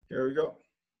Here we go.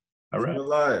 All right. We're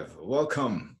live.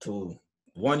 Welcome to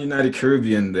One United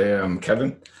Caribbean there. I'm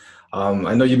Kevin.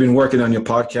 I know you've been working on your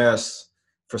podcast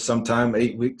for some time,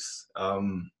 8 weeks.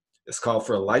 It's called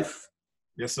For Life.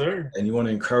 Yes, sir. And you want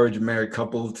to encourage married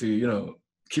couples to,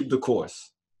 keep the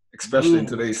course, especially in Ooh.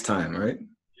 today's time, right?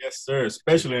 Yes, sir.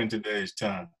 Especially in today's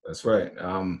time. That's right.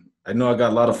 I know I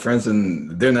got a lot of friends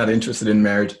and they're not interested in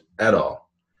marriage at all.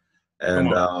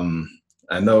 And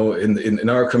I know in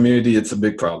our community, it's a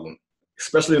big problem,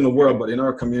 especially in the world, but in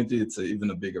our community, it's even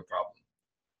a bigger problem.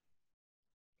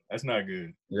 That's not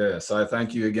good. Yeah, so I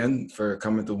thank you again for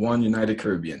coming to One United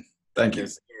Caribbean. Thank you.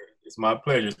 Yes, sir. It's my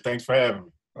pleasure. Thanks for having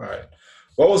me. All right.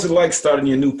 What was it like starting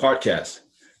your new podcast?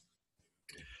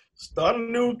 Starting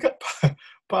a new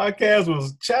podcast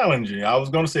was challenging. I was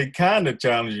going to say kind of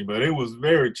challenging, but it was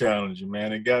very challenging,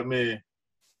 man. It got me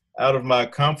out of my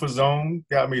comfort zone,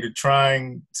 got me to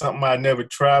trying something I never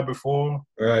tried before.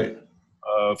 Right.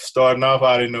 Starting off,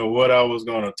 I didn't know what I was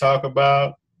going to talk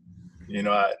about. You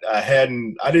know, I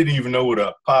didn't even know what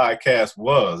a podcast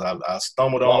was. I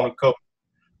stumbled on a couple.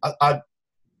 I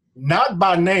not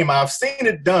by name. I've seen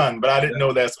it done, but I didn't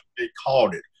know that's what they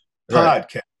called it,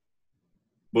 podcast. Right.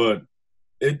 But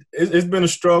it's been a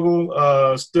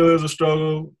struggle. Still is a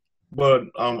struggle, but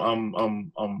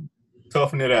I'm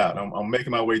toughing it out. I'm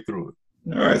making my way through it.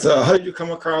 All right. So how did you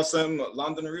come across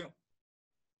London Real?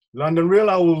 London Real.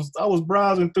 I was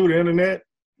browsing through the internet.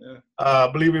 Yeah.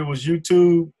 I believe it was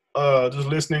YouTube. Just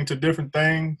listening to different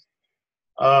things.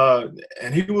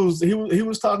 And he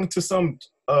was talking to some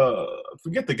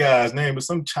forget the guy's name, but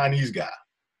some Chinese guy.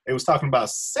 It was talking about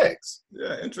sex.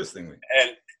 Yeah, interestingly.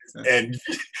 And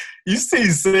you see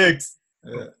sex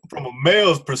from a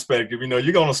male's perspective,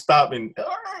 you're gonna stop and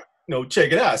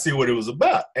check it out, see what it was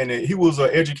about. And he was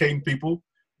educating people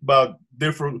about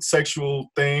different sexual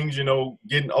things,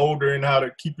 getting older and how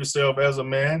to keep yourself as a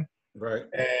man. Right.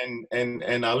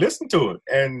 And I listened to it.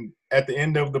 And at the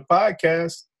end of the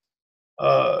podcast,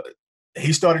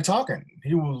 he started talking.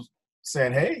 He was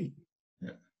saying, hey,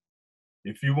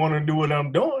 if you want to do what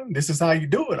I'm doing, this is how you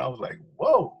do it. I was like,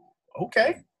 whoa,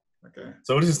 okay.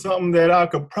 So this is something that I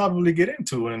could probably get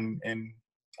into. And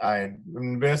I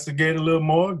investigated a little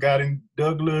more, dug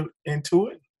a little into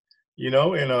it,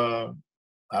 and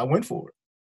I went for it.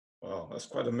 Wow, that's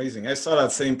quite amazing. I saw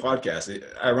that same podcast.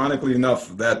 Ironically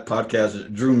enough, that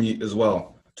podcast drew me as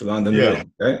well to London Real.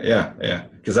 Right? Yeah.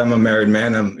 Because I'm a married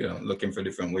man. I'm looking for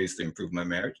different ways to improve my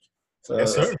marriage. So,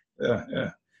 yes, sir. Yeah.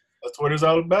 That's what it's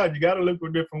all about. You got to look for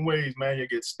different ways, man. You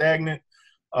get stagnant.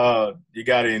 You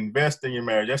got to invest in your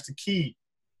marriage. That's the key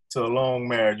to a long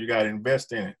marriage. You got to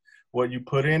invest in it. What you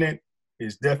put in it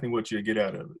is definitely what you'll get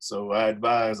out of it. So I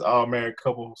advise all married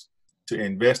couples to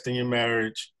invest in your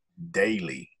marriage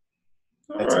daily.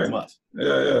 That's a must.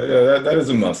 Yeah. That is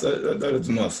a must. That is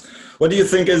a must. What do you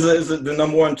think is the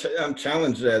number one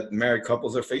challenge that married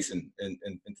couples are facing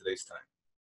in today's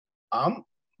time?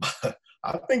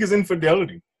 I think it's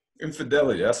infidelity.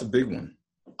 Infidelity, that's a big one.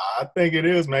 I think it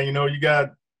is, man. You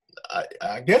got,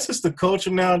 I guess it's the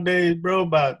culture nowadays, bro,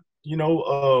 about,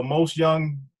 most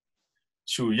young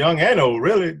and old,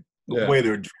 really, the way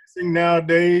they're dressing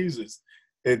nowadays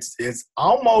it's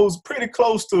almost pretty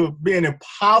close to being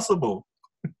impossible.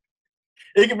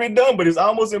 It can be done, but it's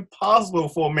almost impossible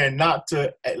for a man not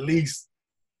to at least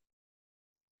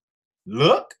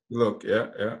look.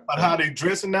 Yeah. But how they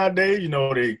dressing nowadays,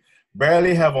 they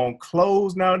barely have on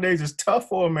clothes nowadays. It's tough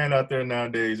for a man out there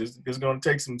nowadays. It's going to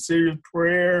take some serious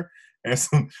prayer and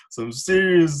some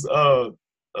serious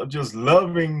just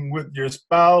loving with your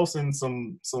spouse and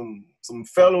some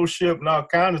fellowship and all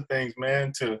kinds of things,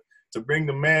 man, to bring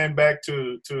the man back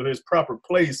to his proper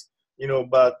place,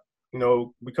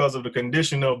 because of the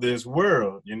condition of this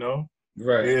world,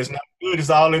 Right. It's not good. It's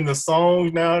all in the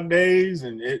songs nowadays,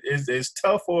 and it's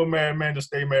tough for a married man to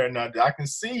stay married nowadays. I can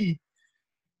see,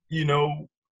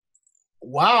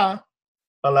 why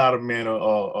a lot of men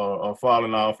are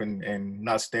falling off and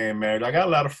not staying married. I got a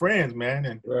lot of friends, man,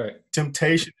 and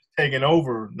temptation is taking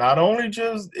over. Not only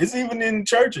it's even in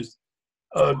churches.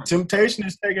 Temptation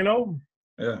is taking over.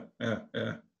 Yeah.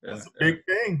 That's a big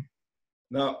thing.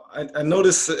 Now, I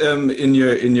noticed in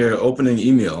your opening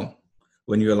email,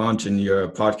 when you were launching your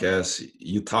podcast,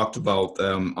 you talked about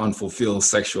unfulfilled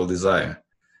sexual desire.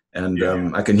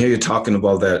 And I can hear you talking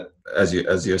about that as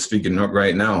you're speaking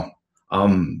right now.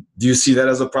 Do you see that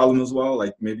as a problem as well?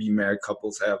 Like maybe married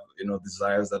couples have,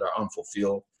 desires that are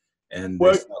unfulfilled and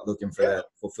they're not looking for that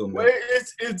fulfillment. Well,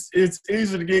 it's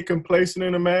easy to get complacent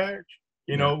in a marriage,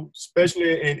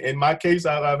 especially in my case,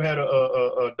 I've had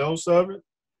a dose of it.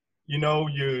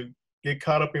 You get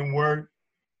caught up in work,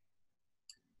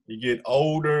 you get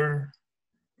older,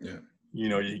 You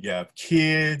know, you got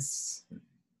kids,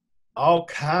 all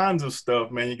kinds of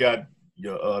stuff, man. You got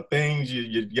your things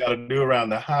you got to do around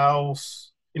the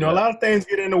house. You know, a lot of things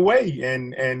get in the way,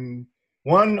 and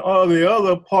one or the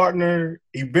other partner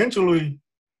eventually,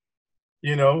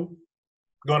 you know,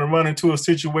 going to run into a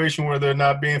situation where they're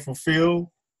not being fulfilled,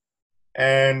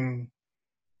 and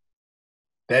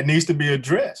that needs to be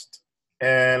addressed.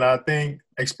 And I think,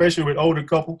 especially with older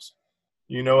couples,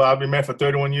 you know, I've been married for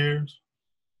 31 years.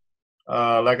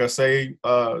 Like I say,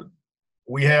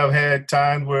 we have had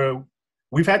times where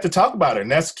we've had to talk about it,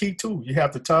 and that's key too. You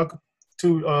have to talk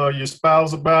to your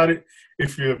spouse about it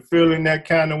if you're feeling that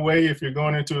kind of way, if you're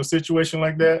going into a situation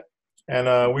like that.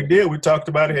 And we did. We talked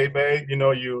about it. Hey, babe, you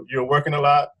know, you're working a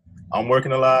lot. I'm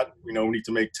working a lot. You know, we need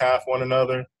to make time for one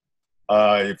another.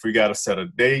 If we got to set a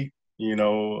date, you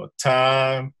know, a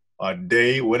time, a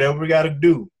day, whatever we got to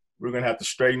do, we're going to have to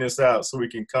straighten this out so we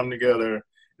can come together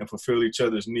and fulfill each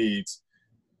other's needs.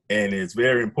 And it's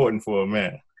very important for a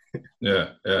man.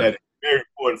 Yeah. That is very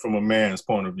important from a man's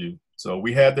point of view. So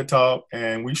we had the talk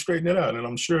and we straightened it out. And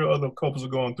I'm sure other couples are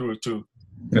going through it too.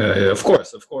 Yeah, of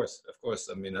course.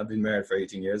 I mean, I've been married for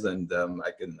 18 years, and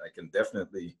I can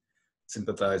definitely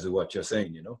sympathize with what you're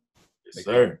saying. You know, yes,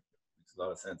 sir. Makes a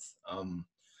lot of sense.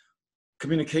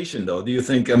 Communication, though, do you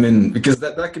think? I mean, because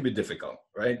that could be difficult,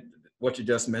 right? What you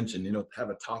just mentioned, you know,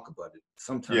 have a talk about it.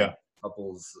 Sometimes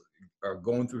couples are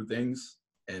going through things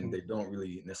and they don't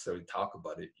really necessarily talk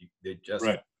about it. They just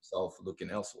self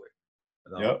looking elsewhere.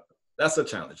 That's a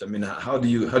challenge. I mean, how do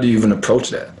you even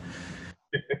approach that?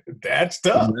 That's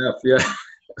tough. Yeah.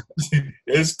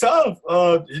 It's tough.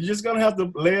 You're just gonna have to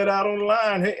lay it out on the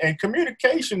line. Hey, and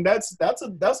communication, that's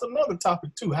another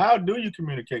topic too. How do you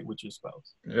communicate with your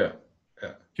spouse? Yeah.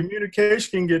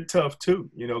 Communication can get tough too,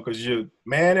 you know, because you're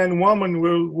man and woman.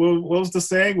 What's the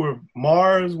saying? We're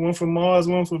Mars, one for Mars,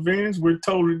 one for Venus. We're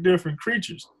totally different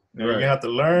creatures. You know, you have to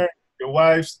learn your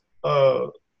wife's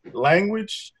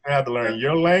language. You have to learn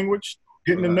your language.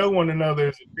 Getting to know one another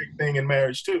is a big thing in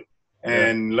marriage too.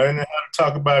 And learning how to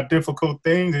talk about difficult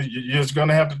things, you're just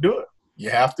gonna have to do it. You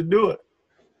have to do it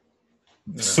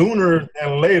sooner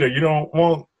than later. You don't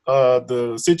want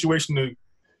the situation to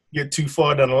get too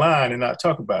far down the line and not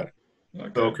talk about it.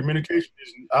 Okay. So communication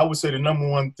is, I would say, the number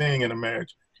one thing in a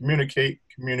marriage. Communicate.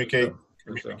 That's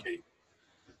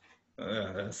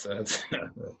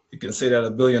you can say that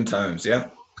 1 billion times. Yeah,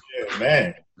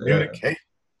 man. Communicate.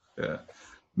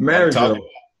 Marriage.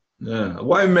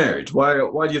 Why marriage?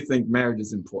 Why do you think marriage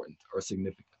is important or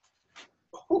significant?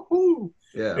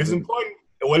 It's important.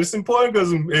 Well, it's important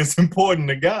because it's important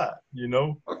to God, you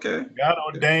know. Okay. God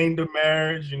ordained the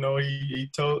marriage, you know. He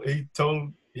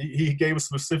gave us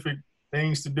specific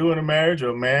things to do in a marriage.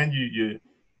 Or man, you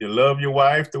love your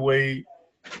wife the way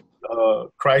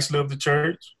Christ loved the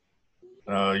church.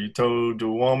 You told the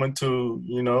woman to,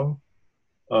 you know,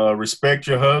 respect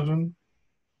your husband,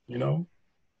 you know,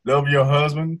 love your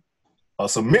husband, or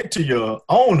submit to your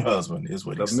own husband is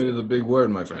what he said. Submit is a big word,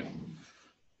 my friend.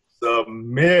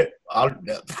 Submit. I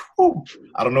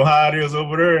don't know how it is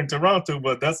over there in Toronto,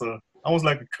 but that's almost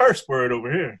like a curse word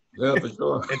over here. Yeah, for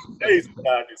sure. In today's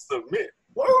time, submit.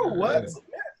 Whoa, what? Submit.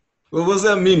 Well, what does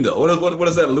that mean, though? What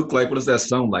does that look like? What does that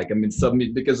sound like? I mean,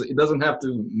 submit, because it doesn't have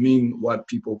to mean what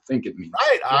people think it means.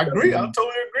 Right, I agree. I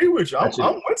totally agree with you.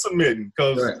 I'm with submitting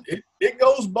because it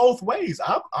goes both ways.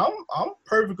 I'm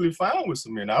perfectly fine with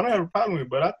submitting. I don't have a problem with it,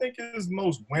 but I think it's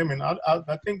most women. I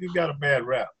think it got a bad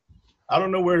rap. I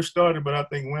don't know where it started, but I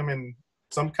think women,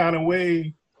 some kind of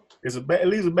way, it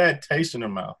leaves a bad taste in their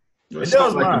mouth. It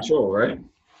does like control, right?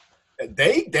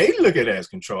 They look at it as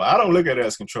control. I don't look at it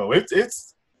as control.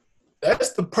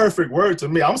 That's the perfect word to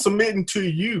me. I'm submitting to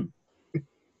you.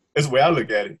 That's the way I look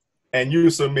at it. And you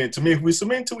submit to me. If we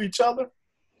submit to each other,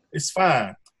 it's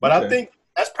fine. But I think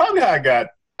that's probably how I got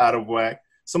out of whack.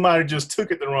 Somebody just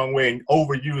took it the wrong way and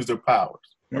overused their powers.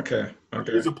 Okay.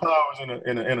 Use the powers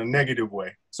in a negative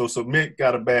way. So submit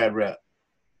got a bad rap.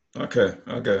 Okay.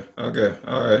 All right.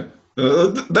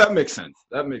 That makes sense.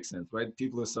 Right?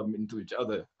 People are submitting to each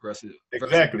other.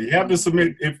 Exactly. You have to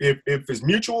submit if it's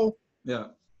mutual. Yeah.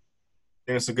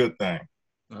 Then it's a good thing.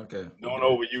 Okay. Don't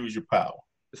overuse your power.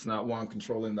 It's not one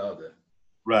controlling the other.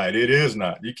 Right. It is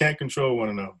not. You can't control one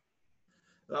another.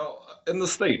 Now, in the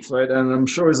States, right, and I'm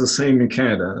sure it's the same in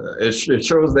Canada, it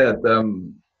shows that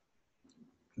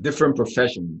different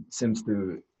professions seems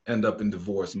to end up in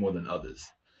divorce more than others.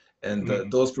 And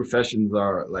those professions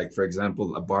are, like, for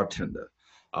example, a bartender,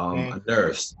 a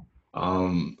nurse,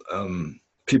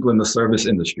 people in the service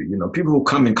industry, you know, people who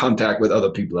come in contact with other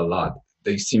people a lot.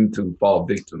 They seem to fall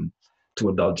victim to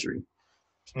adultery.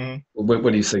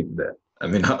 What do you say to that? I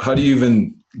mean, how do you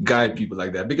even guide people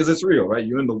like that? Because it's real, right?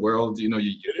 You're in the world, you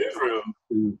It is real.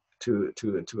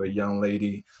 to a young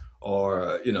lady,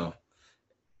 or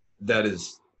that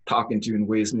is talking to you in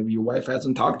ways maybe your wife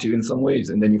hasn't talked to you in some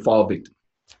ways, and then you fall victim,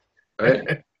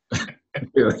 right?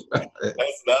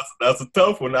 That's a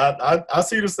tough one. I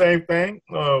see the same thing.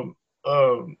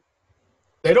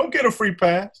 They don't get a free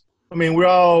pass. I mean,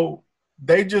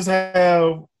 they just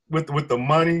have with the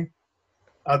money.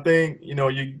 I think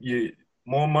you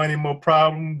more money, more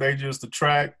problem. They just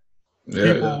attract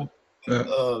people.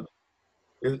 Yeah.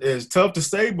 It's tough to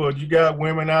say, but you got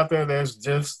women out there that's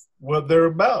just what they're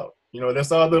about.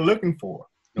 That's all they're looking for.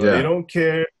 They don't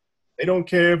care. They don't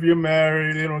care if you're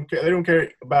married. They don't care. They don't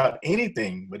care about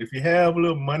anything. But if you have a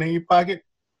little money in your pocket,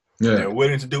 they're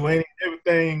willing to do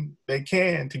everything they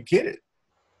can to get it.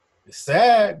 It's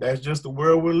sad. That's just the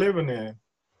world we're living in.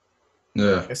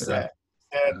 Yeah. It's sad.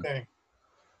 Sad thing.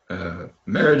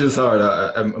 Marriage is hard,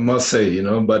 I must say,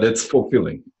 but it's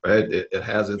fulfilling, right? It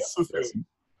has its.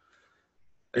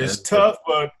 It's tough,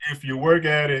 but if you work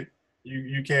at it,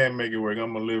 you can make it work.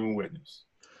 I'm a living witness.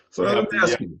 So let me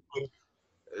ask you,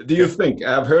 do you think,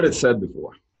 I've heard it said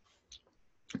before,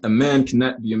 a man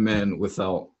cannot be a man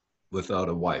without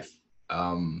a wife?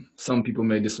 Some people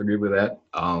may disagree with that.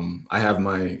 I have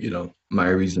my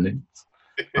reasoning.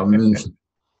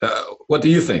 What do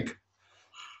you think?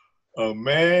 A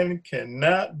man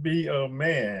cannot be a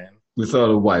man without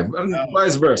a wife.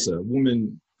 Vice versa. A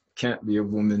woman can't be a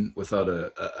woman without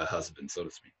a husband, so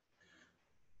to speak.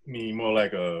 I mean, more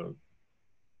like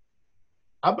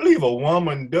I believe a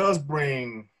woman does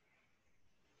bring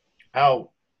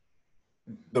out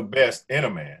the best in a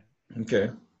man. Okay.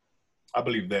 I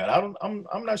believe that.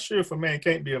 I'm not sure if a man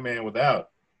can't be a man without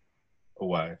a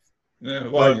wife. Yeah,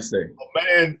 why do you say?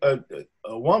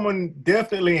 A woman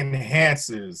definitely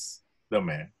enhances the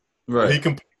man. Right.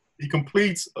 He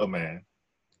completes a man.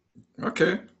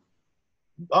 Okay.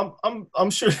 I'm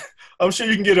sure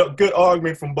you can get a good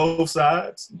argument from both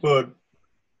sides, but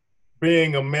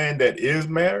being a man that is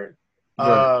married,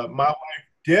 my wife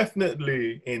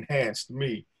definitely enhanced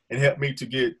me and helped me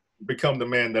to become the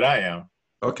man that I am.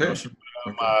 Okay. She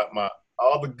brought out my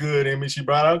all the good in me. She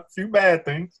brought out a few bad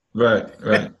things. Right.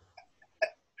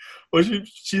 But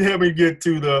she helped me get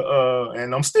to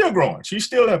and I'm still growing. She's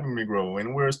still helping me grow,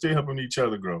 and we're still helping each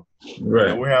other grow.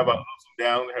 Right. We have our ups and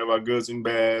downs, we have our goods and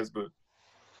bads, but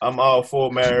I'm all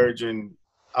for marriage, and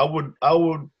I would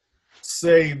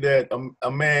say that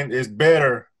a man is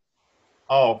better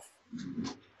off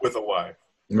with a wife.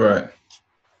 Right.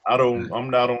 I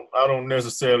don't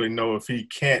necessarily know if he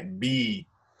can't be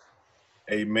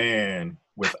a man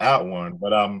without one,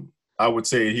 but I would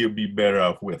say he'll be better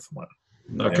off with one.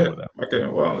 Okay. Okay.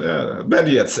 Well, yeah. Better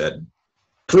yet said.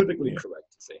 Politically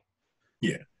correct to say.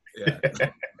 Yeah. Yeah.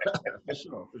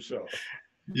 For sure.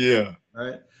 Yeah.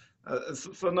 Right.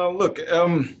 So now look,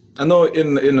 I know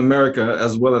in America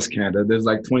as well as Canada, there's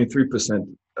like 23%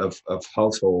 of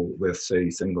household with, say,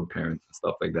 single parents and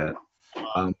stuff like that.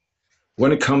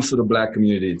 When it comes to the Black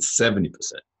community, it's 70%.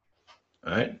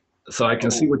 Right. So I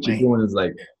can see what you're doing is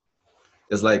like,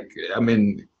 I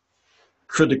mean,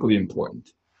 critically important,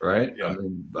 right? Yeah. I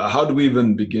mean, how do we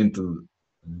even begin to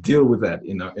deal with that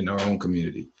in our own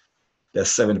community?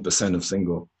 That's 70% of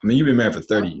single. I mean, you've been married for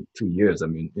 32 years. I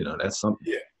mean, that's something.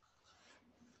 Yeah.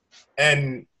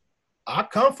 And I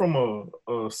come from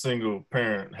a single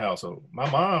parent household. My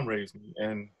mom raised me,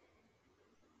 and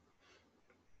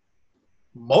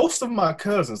most of my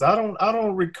cousins, I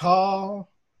don't recall.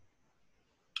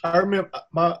 I remember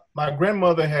my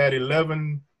grandmother had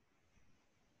 11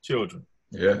 children.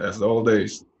 Yeah, that's the old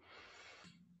days.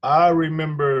 I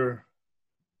remember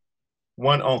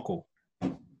one uncle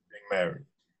being married.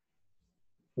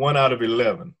 1 out of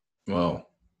 11. Wow.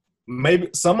 Maybe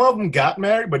some of them got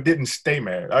married but didn't stay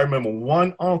married. I remember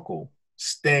one uncle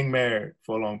staying married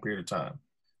for a long period of time.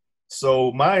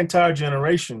 So my entire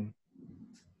generation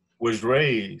was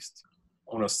raised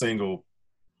on a single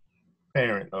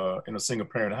parent, in a single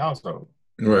parent household.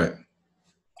 Right.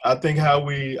 I think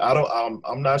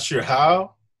I'm not sure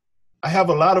how. I have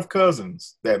a lot of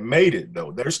cousins that made it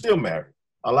though. They're still married.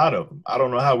 A lot of them. I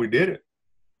don't know how we did it.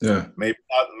 Yeah.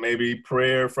 Maybe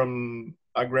prayer from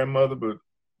my grandmother, but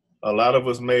a lot of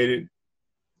us made it.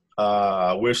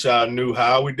 I wish I knew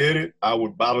how we did it. I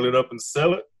would bottle it up and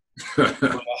sell it.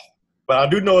 But I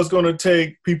do know it's going to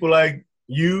take people like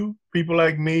you, people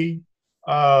like me,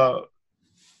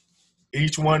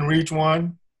 each one reach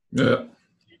one. Yeah.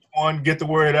 Each one get the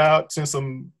word out, send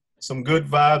some good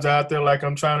vibes out there like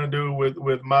I'm trying to do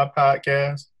with my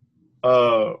podcast.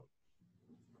 Know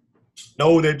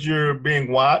that you're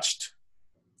being watched.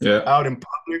 Yeah. out in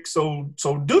public. So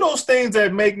do those things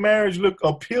that make marriage look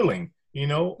appealing.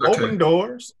 Open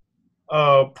doors,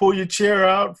 pull your chair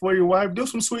out for your wife, do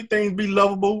some sweet things, be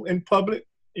lovable in public.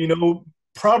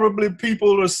 Probably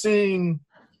people are seeing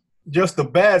just the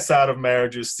bad side of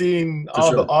marriages, seeing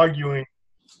all the arguing,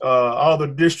 all the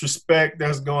disrespect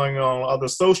that's going on, all the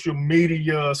social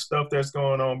media stuff that's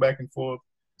going on back and forth.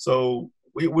 So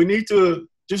we need to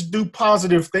just do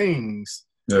positive things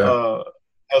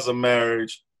as a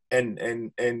marriage,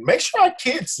 and make sure our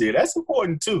kids see it. That's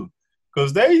important too,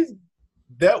 because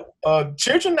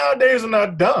children nowadays are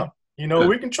not dumb.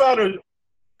 We can try to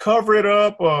cover it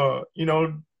up, or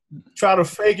try to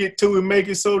fake it till we make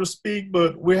it, so to speak.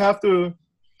 But we have to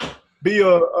be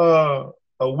a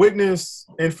witness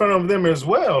in front of them as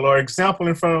well, or example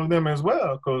in front of them as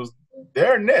well, because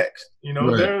they're next.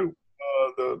 They're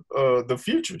the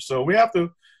future. So we have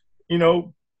to,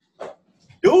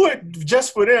 do it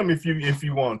just for them. If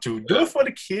you want to do it for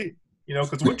the kid,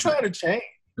 because we're trying to change.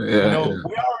 We already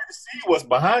see what's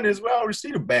behind this. We already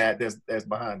see the bad that's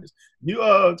behind this.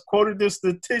 You quoted the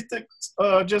statistics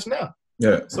just now.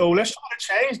 Yeah. So let's try to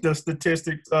change the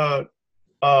statistics in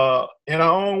our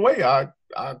own way. I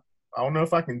don't know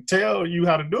if I can tell you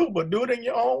how to do it, but do it in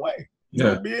your own way.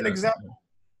 Be an example.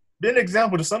 Be an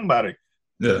example to somebody.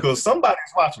 Yeah. Because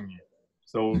somebody's watching you.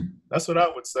 So that's what I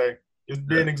would say. Just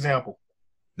be an example.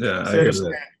 Yeah, I hear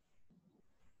that.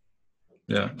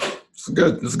 Yeah. It's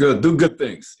good. It's good. Do good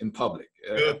things in public.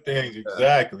 Yeah. Good things,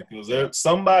 exactly. Because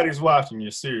somebody's watching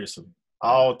you, seriously,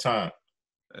 all the time.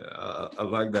 I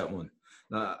like that one.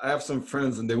 Now, I have some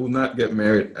friends, and they will not get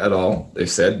married at all, they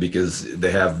said, because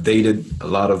they have dated a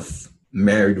lot of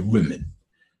married women.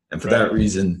 And for that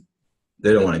reason,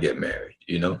 they don't want to get married,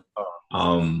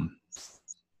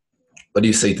 What do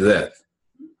you say to that?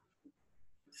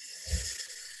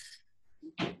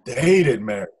 Dated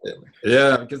married women.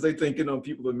 Yeah, because they think,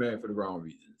 people are married for the wrong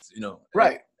reasons,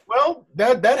 Right. Well,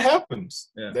 that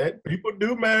happens. Yeah. That people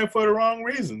do marry for the wrong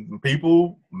reasons.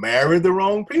 People marry the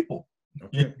wrong people.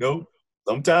 Okay.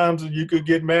 Sometimes you could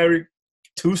get married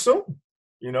too soon.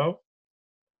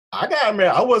 I got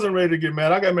married. I wasn't ready to get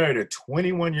married. I got married at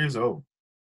 21 years old.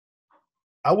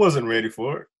 I wasn't ready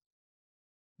for it.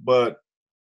 But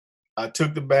I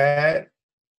took the bad,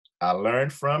 I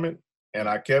learned from it, and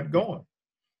I kept going.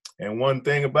 And one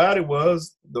thing about it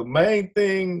was, the main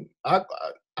thing,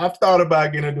 I've thought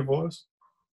about getting a divorce.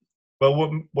 But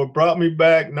what brought me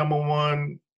back, number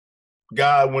one,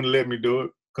 God wouldn't let me do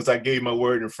it because I gave my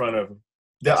word in front of him.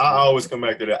 I always come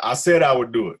back to that. I said I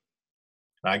would do it.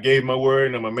 I gave my word,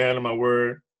 and I'm a man of my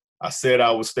word. I said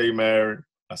I would stay married.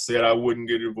 I said I wouldn't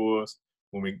get a divorce.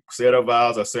 When we said our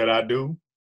vows, I said I do.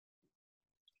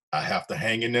 I have to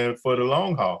hang in there for the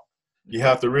long haul. You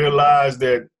have to realize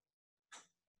that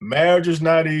marriage is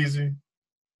not easy,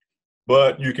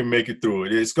 but you can make it through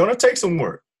it. It's going to take some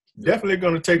work. Definitely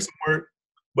going to take some work,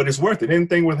 but it's worth it.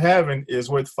 Anything worth having is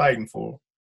worth fighting for.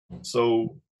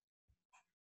 So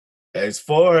as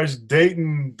far as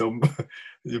dating,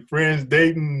 your friends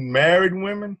dating married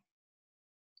women,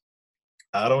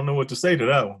 I don't know what to say to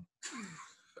that one.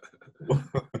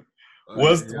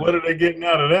 What are they getting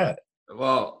out of that?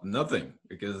 Well, nothing,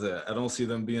 because I don't see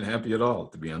them being happy at all,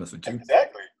 to be honest with you.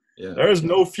 Exactly. Yeah. There's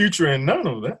no future in none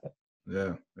of that.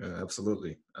 Yeah,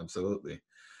 absolutely.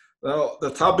 Well,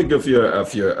 the topic of your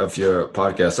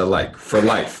podcast, I like, for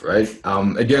life, right?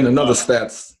 Again, another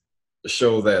stats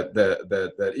show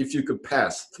that if you could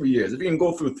pass 3 years, if you can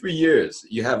go through 3 years,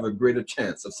 you have a greater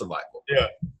chance of survival. Yeah.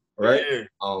 Right? Yeah.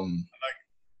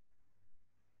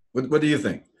 What do you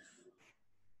think?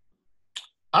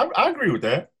 I agree with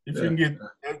that. If you can get,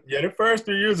 the first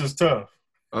 3 years is tough.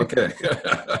 Okay.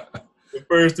 The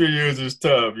first 3 years is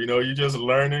tough. You're just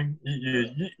learning.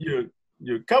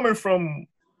 You're coming from,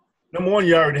 number one,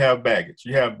 you already have baggage.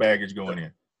 You have baggage going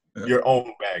in, your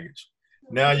own baggage.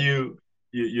 Now you're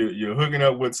hooking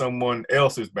up with someone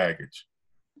else's baggage.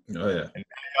 Oh yeah. And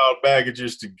now y'all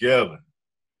baggages together.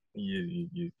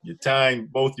 You're tying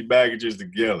both your baggages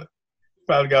together.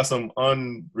 Probably got some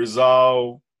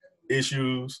unresolved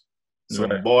issues, some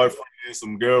boyfriends,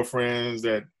 some girlfriends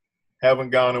that haven't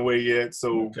gone away yet.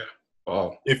 So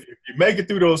if you make it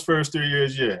through those first 3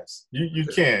 years, yes, you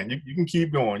can. You can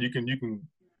keep going. You can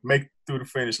make it through the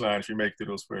finish line if you make it through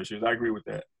those first years. I agree with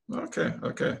that. Okay.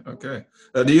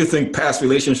 Do you think past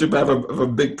relationship have a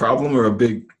big problem or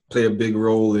play a big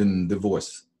role in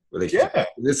divorce relationship? Yeah.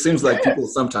 It seems like people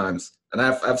sometimes, and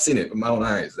I've seen it with my own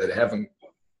eyes, that haven't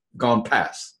gone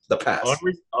past the past.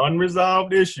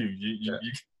 Unresolved issues.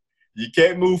 You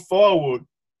can't move forward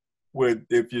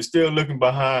if you're still looking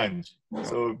behind you.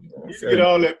 So you get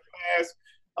all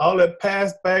all that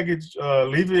past baggage,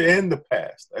 leave it in the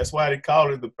past. That's why they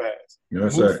call it the past.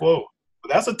 That's Move right. forward.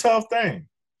 But that's a tough thing.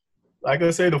 Like I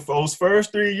said, those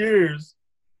first 3 years,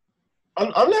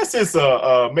 unless it's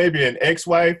maybe an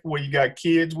ex-wife where you got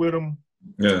kids with them,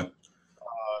 Yeah.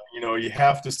 You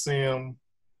have to see them.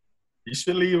 You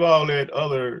should leave all that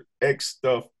other ex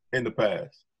stuff in the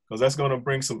past because that's going to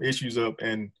bring some issues up.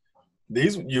 And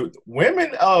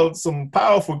women are some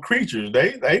powerful creatures.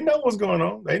 They know what's going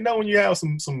on. They know when you have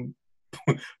some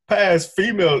past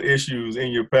female issues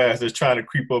in your past that's trying to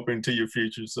creep up into your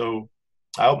future. So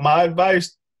my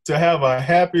advice to have a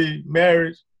happy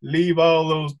marriage, leave all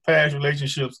those past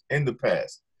relationships in the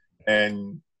past.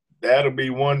 And that'll be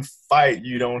one fight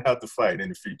you don't have to fight in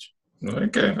the future.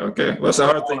 Okay. Well, it's a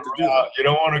hard thing to do. You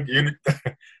don't want to.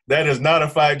 That is not a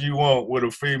fight you want with a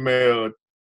female,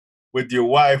 with your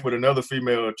wife, with another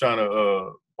female trying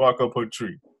to bark up her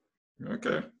tree.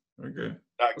 Okay. Not good.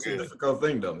 A difficult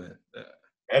thing, though, man. Yeah.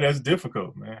 And that's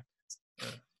difficult, man. A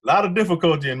lot of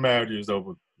difficulty in marriages, though.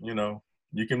 But,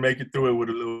 you can make it through it with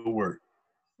a little work.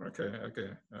 Okay.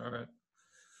 All right.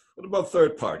 What about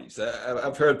third parties?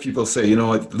 I've heard people say,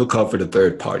 look out for the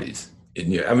third parties. I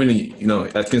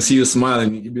can see you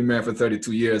smiling. You've been married for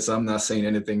 32 years, so I'm not saying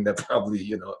anything that probably,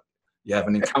 you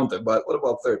haven't encountered. But what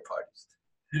about third parties?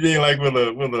 You mean like with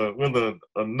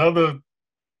another?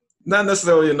 Not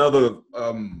necessarily another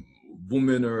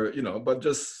woman or, but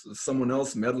just someone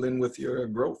else meddling with your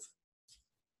growth.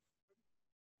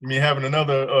 You mean having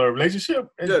another relationship?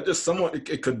 Yeah, just someone.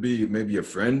 It could be maybe a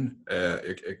friend.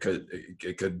 It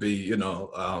could be,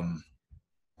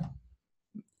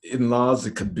 in-laws.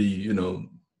 It could be,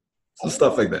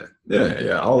 stuff like that.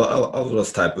 Yeah. All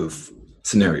those type of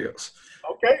scenarios.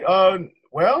 Okay.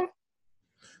 Well,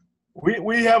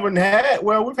 we haven't had.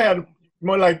 Well, we've had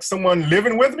more like someone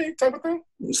living with me type of thing.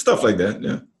 Stuff like that.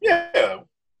 Yeah. Yeah.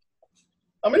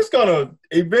 I mean, it's gonna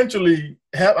eventually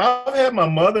have. I've had my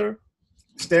mother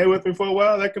stay with me for a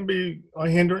while. That can be a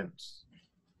hindrance.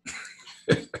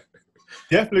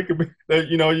 Definitely could be.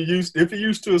 If you're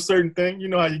used to a certain thing, you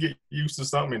know how you get used to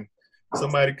something, and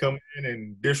somebody come in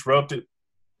and disrupt it.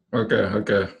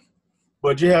 Okay.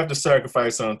 But you have to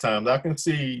sacrifice sometimes. I can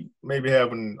see maybe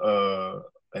having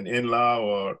an in-law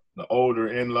or an older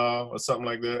in-law or something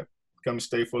like that come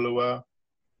stay for a little while.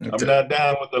 Okay. I'm not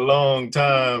down with the long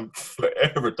time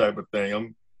forever type of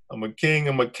thing. I'm a king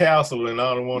of my castle and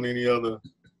I don't want any other.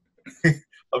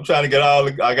 I'm trying to get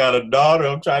I got a daughter.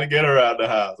 I'm trying to get her out of the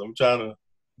house. I'm trying to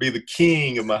be the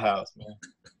king of my house, man.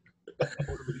 I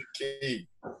want to be the king.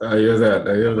 I hear that.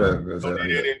 Don't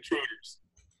need any intruders.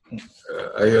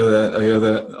 I hear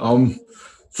that.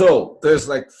 So there's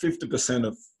like 50%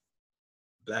 of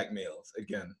Black males,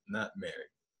 again, not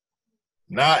married.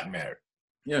 Not married.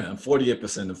 Yeah, and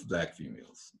 48% of Black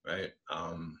females, right?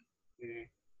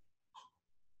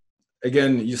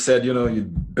 Again, you said,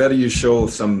 you show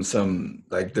some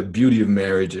like the beauty of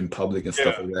marriage in public and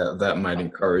stuff like that. That might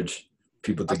encourage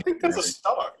people to. I think that's a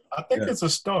start. It's a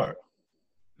start.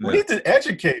 Yeah. We need to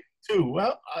educate too.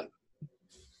 Well,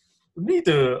 we need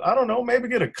to, I don't know, maybe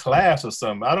get a class or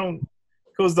something.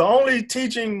 Because the only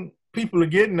teaching people are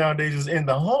getting nowadays is in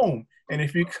the home. And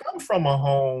if you come from a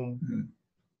home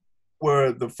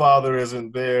where the father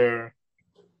isn't there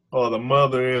or the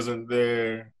mother isn't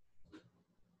there,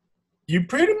 you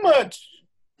pretty much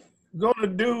gonna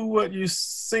do what you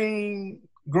seen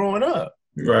growing up.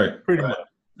 Right. Pretty much.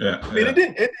 Yeah. I mean,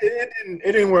 it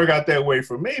didn't work out that way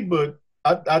for me, but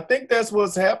I think that's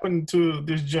what's happened to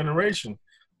this generation.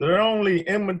 They're only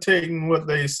imitating what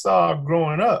they saw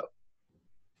growing up.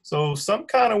 So some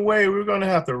kind of way we're gonna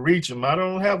have to reach them. I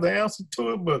don't have the answer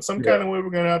to it, but some kind of way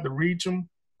we're gonna have to reach them,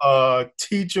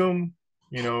 teach them,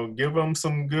 give them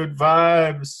some good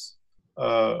vibes,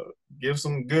 give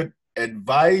some good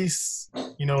advice,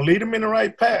 lead them in the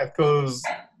right path. Because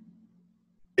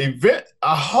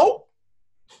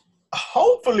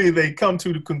hopefully they come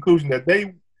to the conclusion that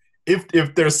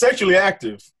if they're sexually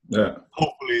active,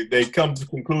 hopefully they come to the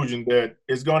conclusion that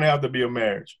it's going to have to be a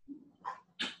marriage.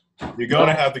 You're going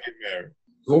to have to get married.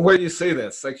 Well, where do you say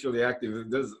that sexually active?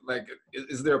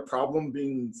 Is there a problem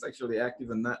being sexually active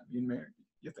and not being married?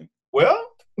 You think?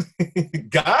 Well,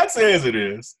 God says it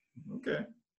is. Okay.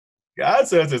 God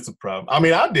says it's a problem. I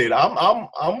mean, I did. I'm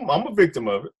a victim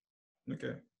of it.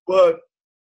 Okay. But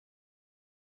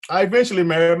I eventually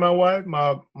married my wife.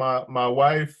 My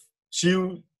wife,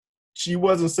 she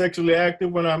wasn't sexually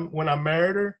active when I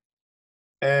married her,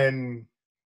 and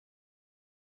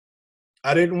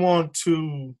I didn't want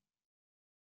to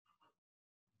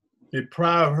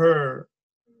deprive her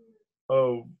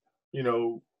of,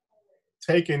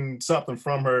 taking something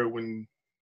from her when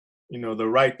the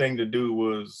right thing to do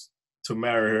was to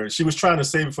marry her. She was trying to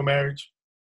save it for marriage.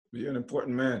 You're an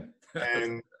important man.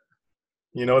 And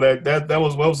that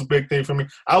was a big thing for me.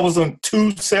 I wasn't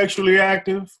too sexually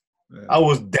active. Yeah. I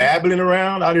was dabbling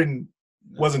around.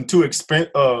 Wasn't too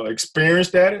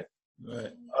experienced at it.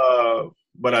 Right.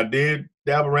 But I did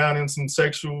dabble around in some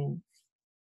sexual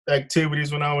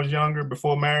activities when I was younger,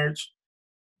 before marriage.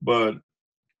 But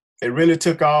it really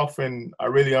took off, and I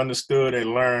really understood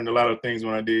and learned a lot of things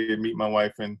when I did meet my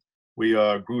wife, and we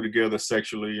grew together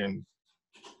sexually, and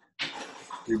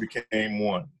we became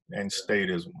one and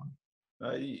stayed as one.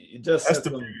 You just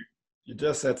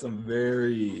said some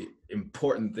very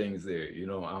important things there,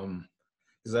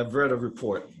 because I've read a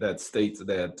report that states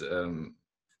that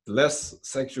less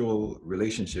sexual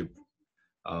relationship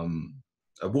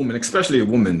a woman, especially a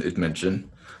woman, it mentioned,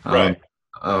 right,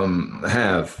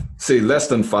 have, say, less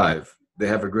than 5, they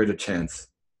have a greater chance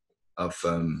of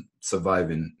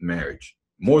surviving marriage.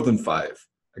 More than 5,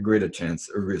 a greater chance,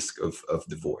 a risk of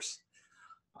divorce.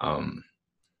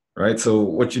 Right. So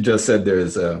what you just said there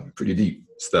is pretty deep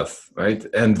stuff, right?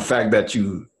 And the fact that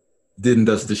you didn't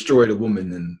just destroy the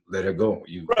woman and let her go,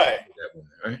 you right, that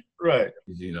woman, right? Right.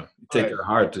 You take her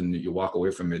heart and you walk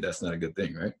away from it. That's not a good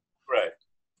thing, right? Right.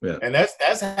 Yeah. And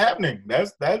that's happening.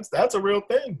 That's a real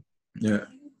thing. Yeah.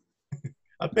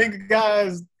 I think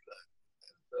guys,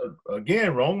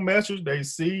 again, wrong message. They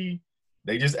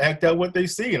just act out what they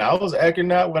see, and I was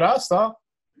acting out what I saw.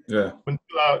 Yeah.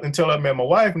 Until I met my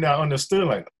wife, and I understood,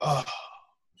 like, oh,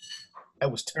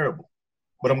 that was terrible.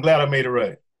 But I'm glad I made it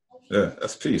right. Yeah,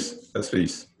 that's peace. That's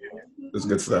peace. That's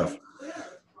good stuff.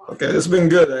 Okay, it's been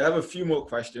good. I have a few more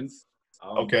questions.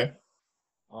 Okay.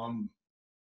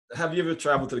 Have you ever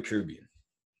traveled to the Caribbean?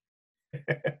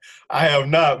 I have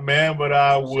not, man, but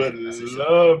I would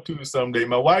love to someday.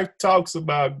 My wife talks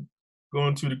about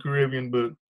going to the Caribbean,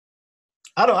 but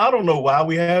I don't know why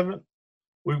we haven't.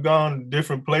 We've gone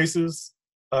different places,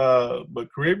 but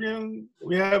Caribbean,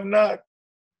 we have not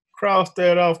crossed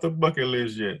that off the bucket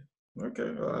list yet. Okay,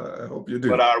 I hope you do.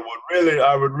 But I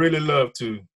would really love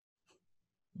to.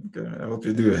 Okay, I hope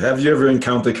you do. Have you ever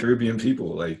encountered Caribbean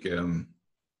people, like in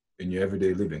your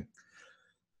everyday living?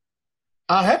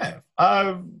 I have.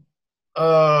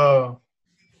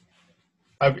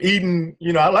 I've eaten.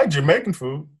 I like Jamaican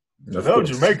food. I love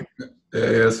Jamaican.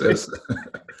 Yes.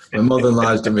 My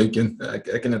mother-in-law is Jamaican. I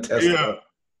can attest to that.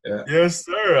 Yeah. Yes,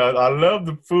 sir. I love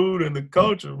the food and the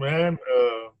culture, man.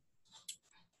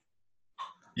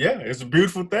 Yeah, it's a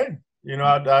beautiful thing.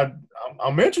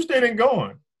 I'm interested in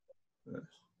going.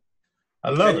 I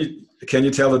love it. Can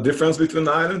you tell the difference between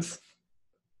the islands?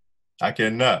 I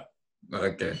cannot.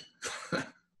 Okay.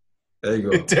 There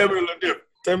you go.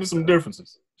 Tell me some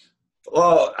differences.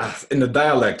 Well, in the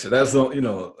dialect, that's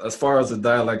the, as far as the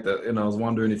dialect, I was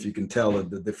wondering if you can tell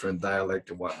the different dialect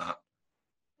and whatnot.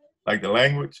 Like the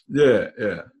language? Yeah.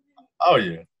 Oh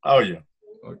yeah.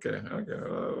 Okay.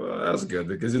 Well, that's good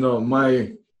because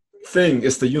my thing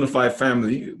is to unify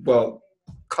family. Well,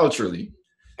 culturally,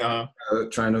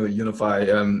 trying to unify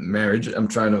marriage. I'm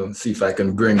trying to see if I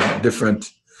can bring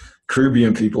different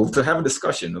Caribbean people to have a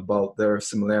discussion about their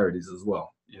similarities as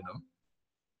well.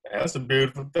 That's a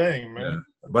beautiful thing, man.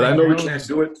 Yeah. But I know we can't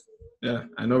do it. Yeah,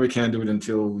 I know we can't do it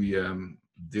until we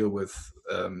deal with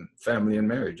family and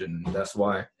marriage, and that's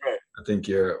why I think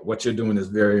what you're doing is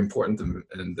very important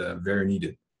and very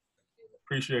needed.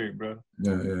 Appreciate it, brother.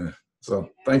 Yeah. So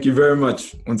thank you very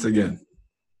much once again.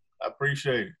 I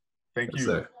appreciate it. Thank you.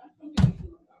 Sir.